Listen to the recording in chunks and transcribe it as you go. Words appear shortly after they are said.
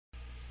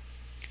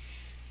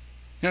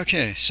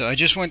Okay, so I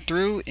just went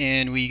through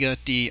and we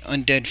got the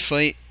undead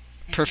fight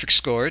perfect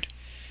scored.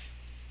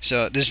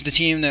 So this is the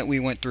team that we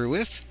went through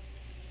with.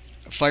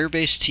 A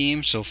fire-based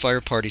team, so fire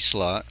party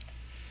slot.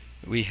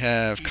 We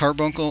have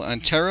Carbuncle on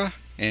Terra,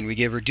 and we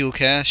gave her dual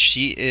cast.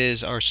 She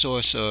is our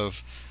source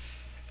of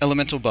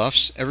elemental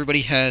buffs.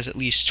 Everybody has at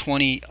least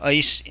 20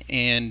 ice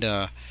and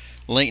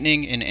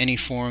lightning in any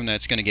form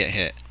that's going to get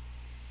hit.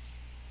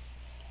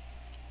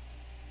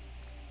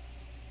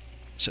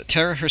 So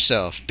Terra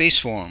herself, base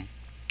form,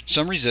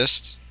 some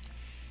resist,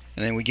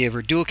 and then we gave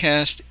her dual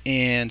cast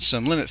and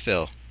some limit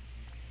fill.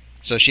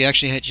 So she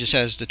actually just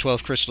has the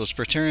 12 crystals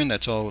per turn.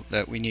 That's all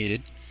that we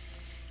needed.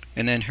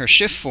 And then her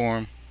shift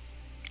form,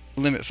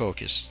 limit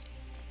focus.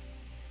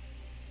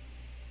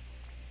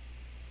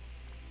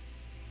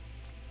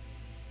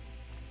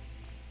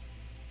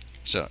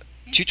 So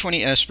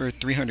 220 Esper,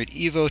 300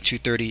 Evo,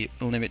 230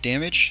 limit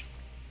damage.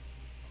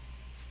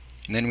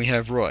 And then we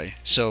have Roy.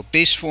 So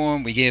base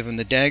form, we gave him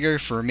the dagger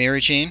for a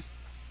Mary Chain,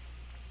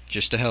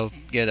 just to help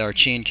get our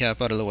chain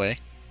cap out of the way.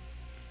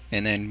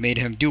 And then made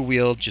him dual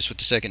wield just with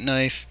the second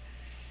knife.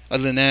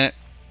 Other than that,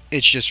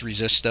 it's just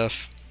resist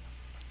stuff.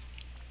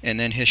 And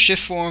then his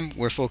shift form,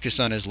 we're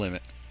focused on his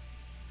limit.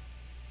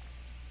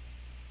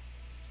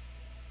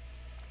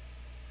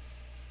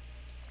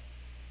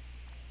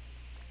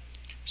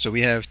 So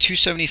we have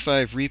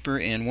 275 Reaper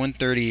and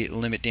 130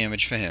 limit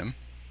damage for him.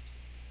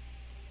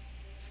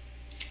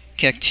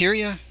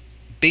 Cacteria,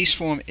 base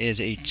form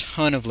is a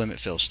ton of limit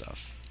fill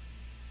stuff.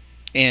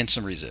 And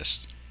some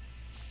resist.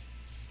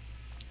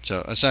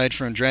 So aside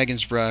from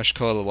Dragon's Brush,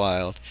 Call of the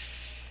Wild,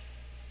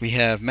 we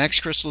have max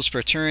crystals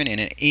per turn and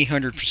an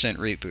 800%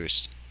 rate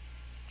boost.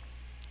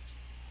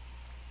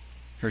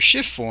 Her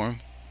shift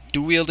form,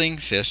 dual wielding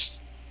fist,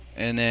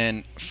 and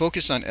then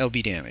focus on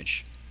LB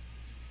damage.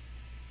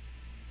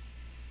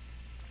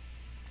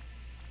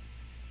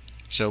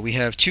 So we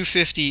have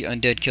 250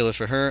 undead killer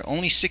for her,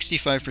 only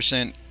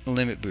 65%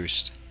 limit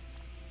boost.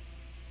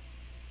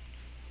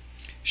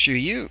 Shu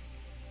Yu,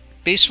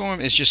 base form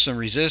is just some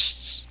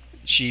resists.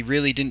 She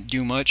really didn't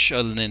do much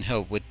other than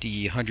help with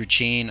the 100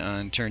 chain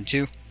on turn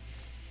 2.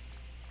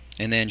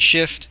 And then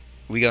shift,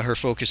 we got her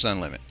focused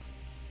on limit.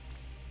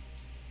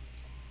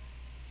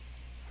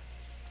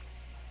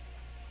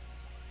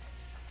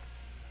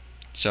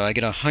 So I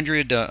get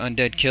 100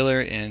 undead killer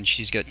and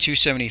she's got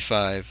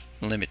 275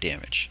 limit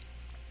damage.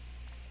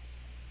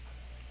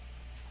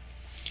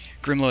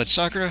 Grimlord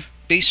Sakura,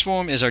 base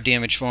form is our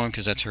damage form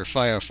because that's her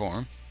fire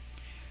form.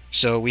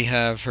 So we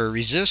have her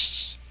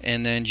resists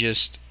and then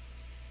just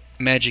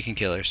magic and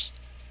killers.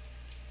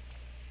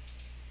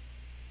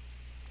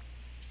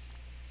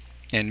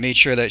 And made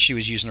sure that she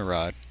was using a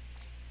rod.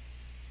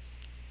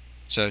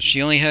 So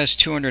she only has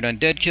 200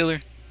 undead killer,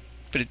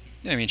 but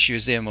I mean she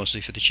was there mostly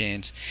for the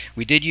chains.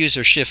 We did use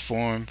her shift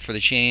form for the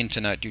chain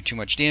to not do too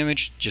much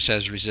damage, just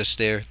has resist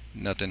there,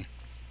 nothing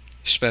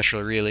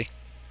special really.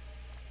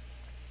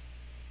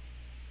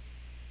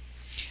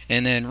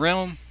 And then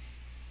Realm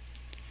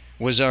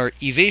was our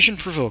evasion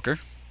provoker,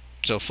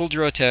 so full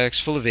draw attacks,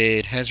 full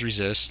evade, has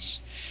resists,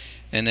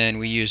 and then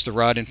we used the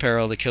Rod in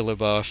Peril, the killer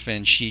buff,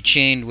 and she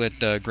chained with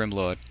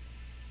Grimlord.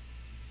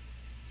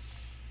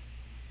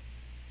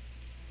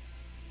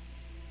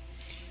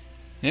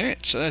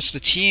 Alright, so that's the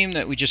team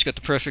that we just got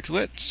the perfect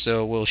with,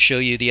 so we'll show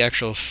you the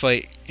actual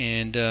fight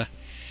and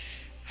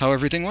how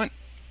everything went.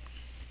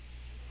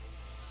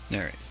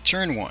 Alright,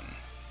 turn 1,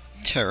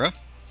 Terra.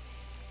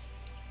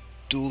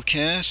 Dual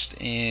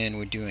cast, and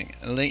we're doing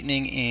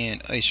lightning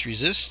and ice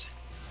resist.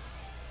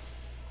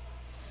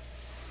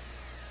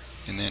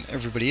 And then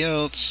everybody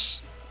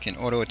else can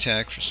auto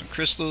attack for some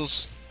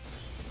crystals.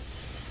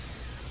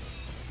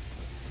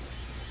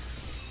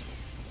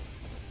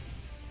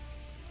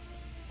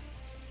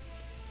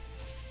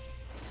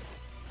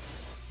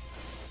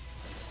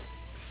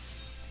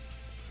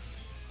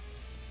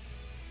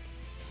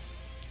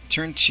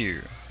 Turn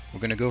 2,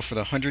 we're going to go for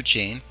the 100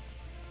 chain.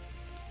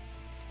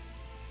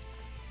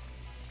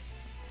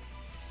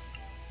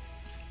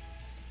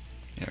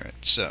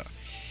 Alright, so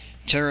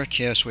Terra,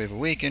 Chaos Wave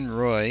Awaken,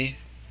 Roy,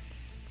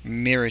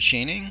 Mirror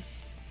Chaining,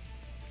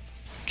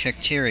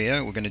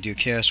 Cacteria, we're going to do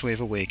Chaos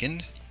Wave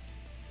Awakened,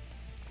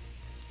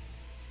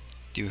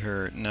 do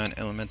her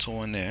non-elemental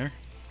one there.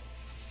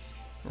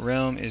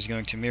 Realm is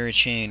going to Mirror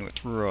Chain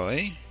with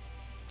Roy,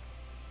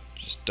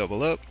 just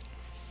double up,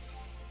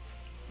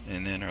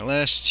 and then our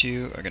last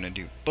two are going to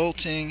do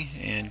Bolting,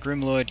 and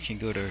Grimlord can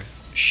go to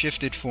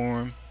Shifted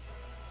Form,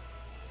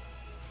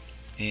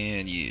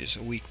 and use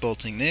a weak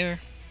Bolting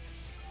there.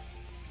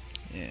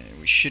 And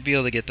we should be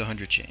able to get the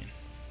 100 chain.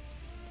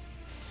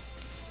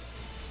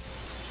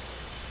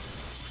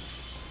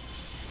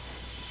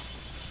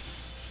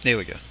 There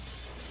we go.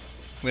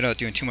 Without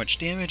doing too much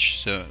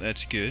damage, so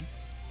that's good.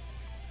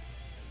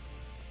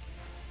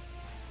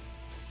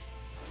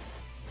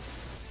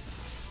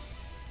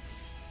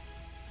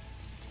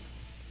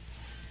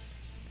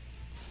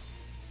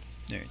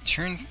 There,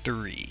 turn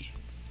 3.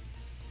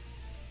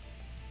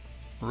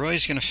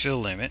 Roy's gonna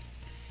fill limit.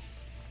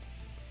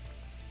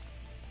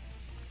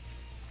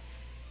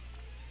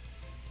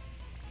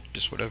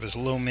 Just whatever's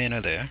low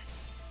mana there.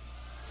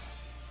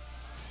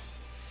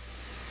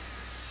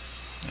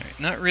 Alright,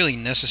 not really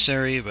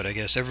necessary, but I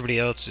guess everybody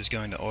else is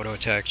going to auto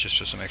attack just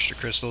for some extra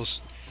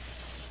crystals.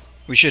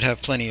 We should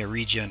have plenty of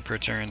regen per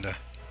turn to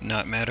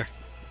not matter.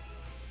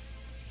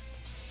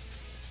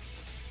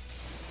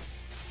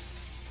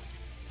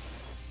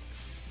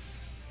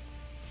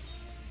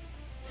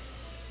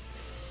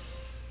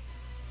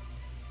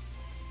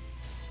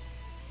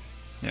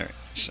 Alright,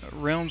 so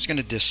Realm's going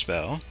to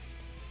Dispel.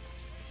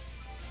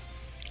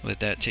 Let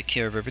that take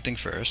care of everything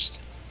first.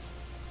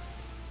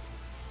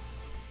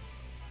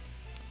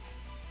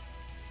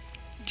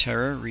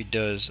 Terra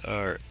redoes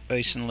our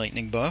Ice and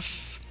Lightning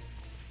buff.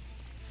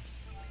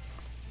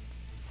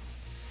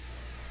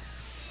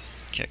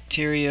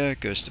 Cacteria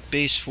goes to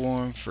base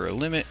form for a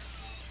limit.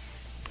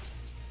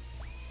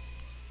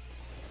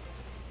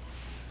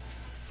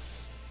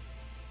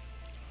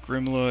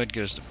 Grimlord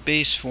goes to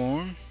base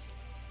form.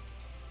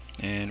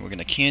 And we're going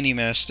to Candy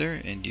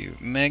Master and do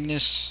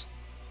Magnus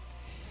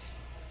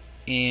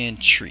and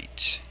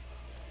Treat.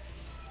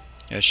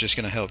 That's just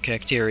going to help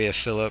Cacteria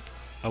fill up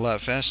a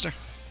lot faster.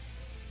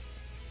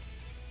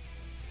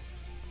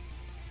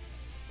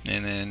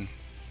 And then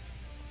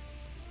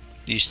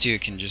these two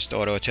can just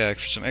auto attack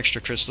for some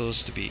extra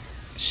crystals to be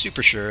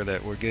super sure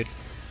that we're good.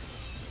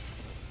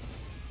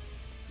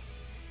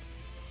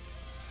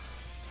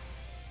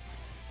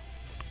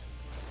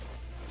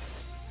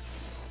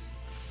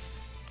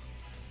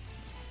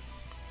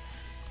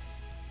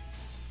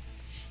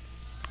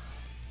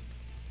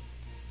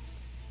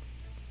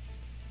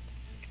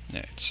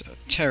 Alright, so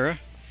Terra,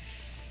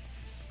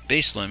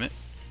 base limit.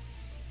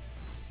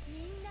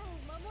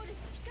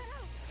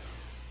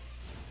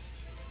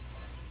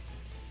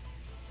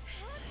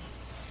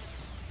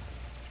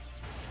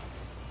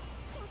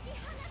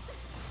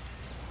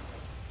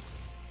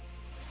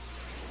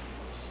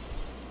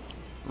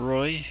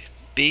 Roy,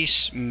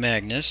 base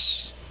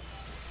Magnus,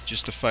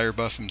 just to fire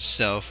buff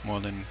himself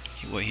more than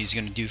what he's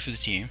going to do for the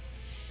team.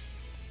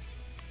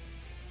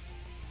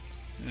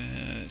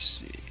 Let's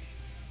see.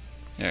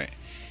 Alright,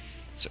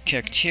 so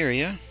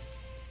Cacteria.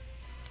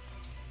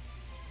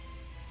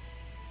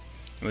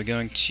 We're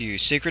going to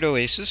Sacred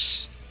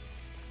Oasis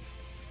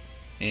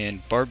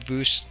and Barb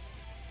Boost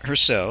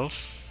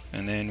herself,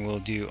 and then we'll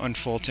do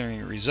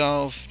Unfaltering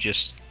Resolve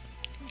just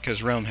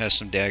because Realm has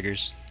some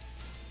daggers.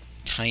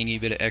 Tiny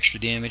bit of extra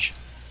damage.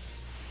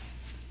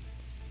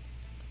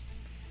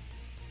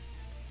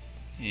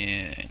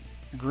 And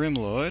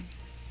Grimlord.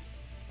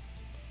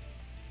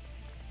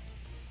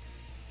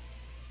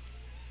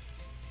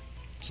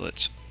 So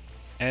let's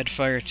add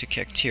fire to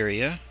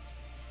Cacteria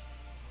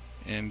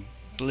and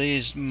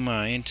Blaze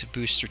Mind to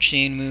boost her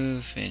chain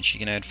move, and she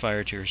can add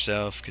fire to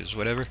herself because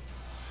whatever.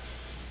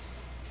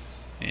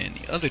 And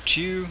the other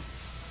two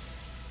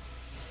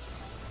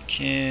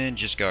can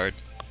just guard.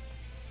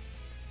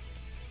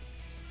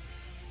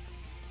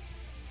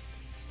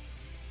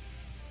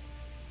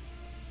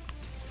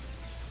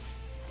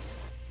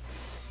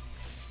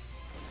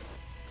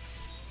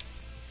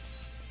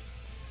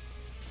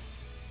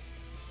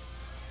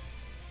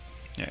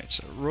 Alright,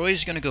 so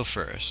Roy's gonna go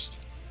first.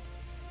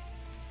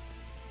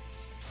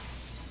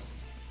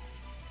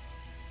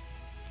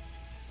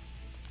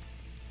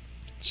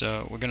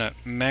 So we're gonna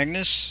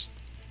Magnus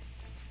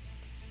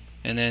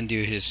and then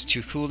do his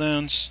 2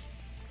 cooldowns.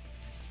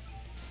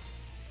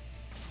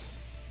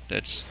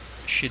 That's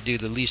should do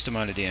the least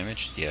amount of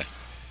damage, yeah.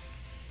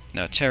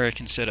 Now Terra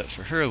can set up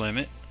for her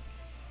limit.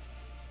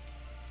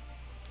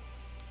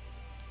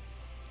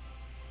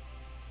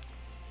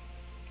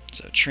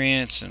 So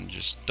Trance and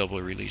just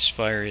double release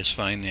fire is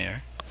fine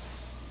there.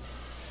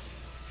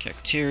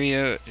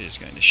 Cacteria is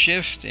going to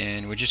shift,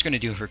 and we're just going to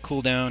do her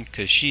cooldown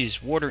because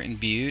she's water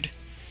imbued.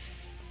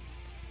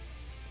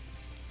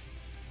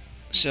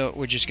 So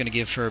we're just going to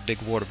give her a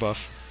big water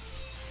buff.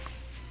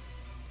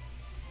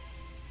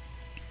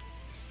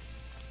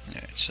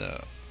 Alright,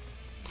 so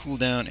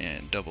cooldown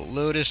and double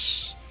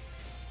Lotus.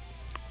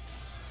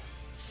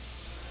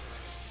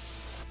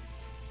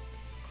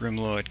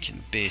 Grimlord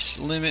can base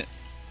limit.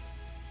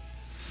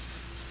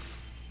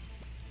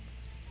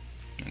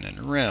 And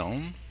then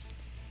Realm.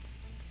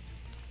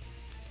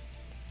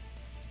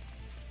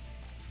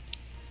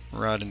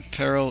 Rod in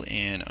Peril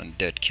and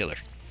Undead Killer.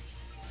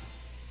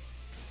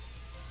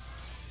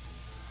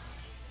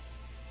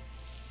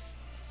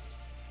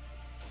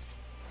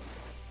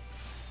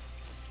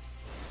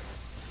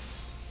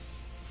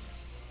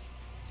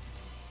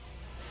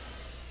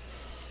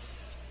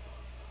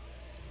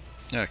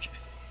 Okay.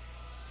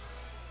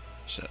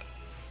 So,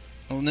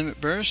 a limit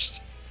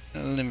burst,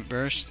 and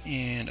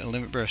a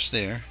limit burst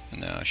there. And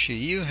now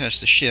Shiyu has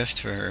to shift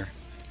for her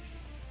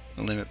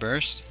limit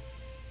burst.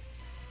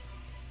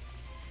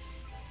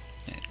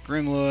 And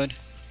Grimlord,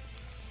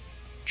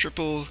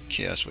 triple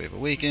Chaos Wave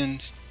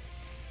Awakened,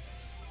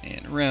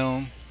 and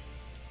Realm,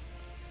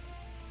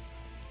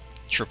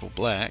 triple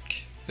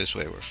black. This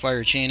way we're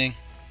fire chaining.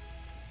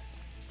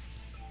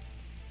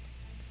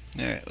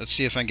 Alright, let's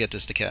see if I can get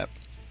this to cap.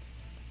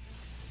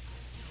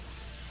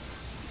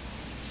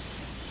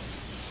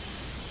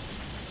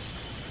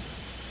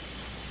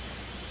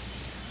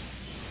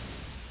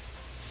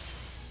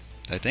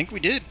 I think we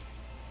did.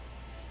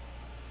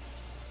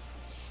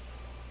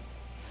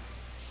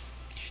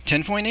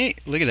 10.8.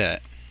 Look at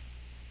that.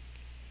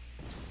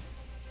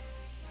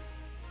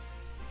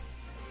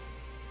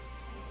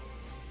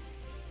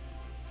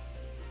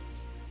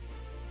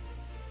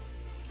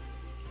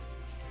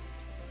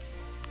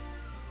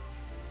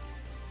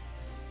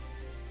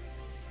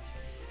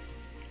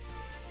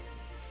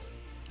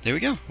 There we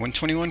go.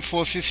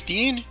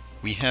 121,415.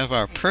 We have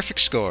our perfect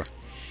score.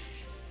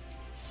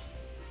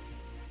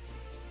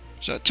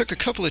 So it took a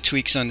couple of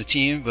tweaks on the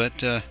team,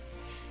 but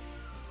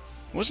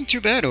wasn't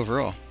too bad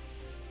overall.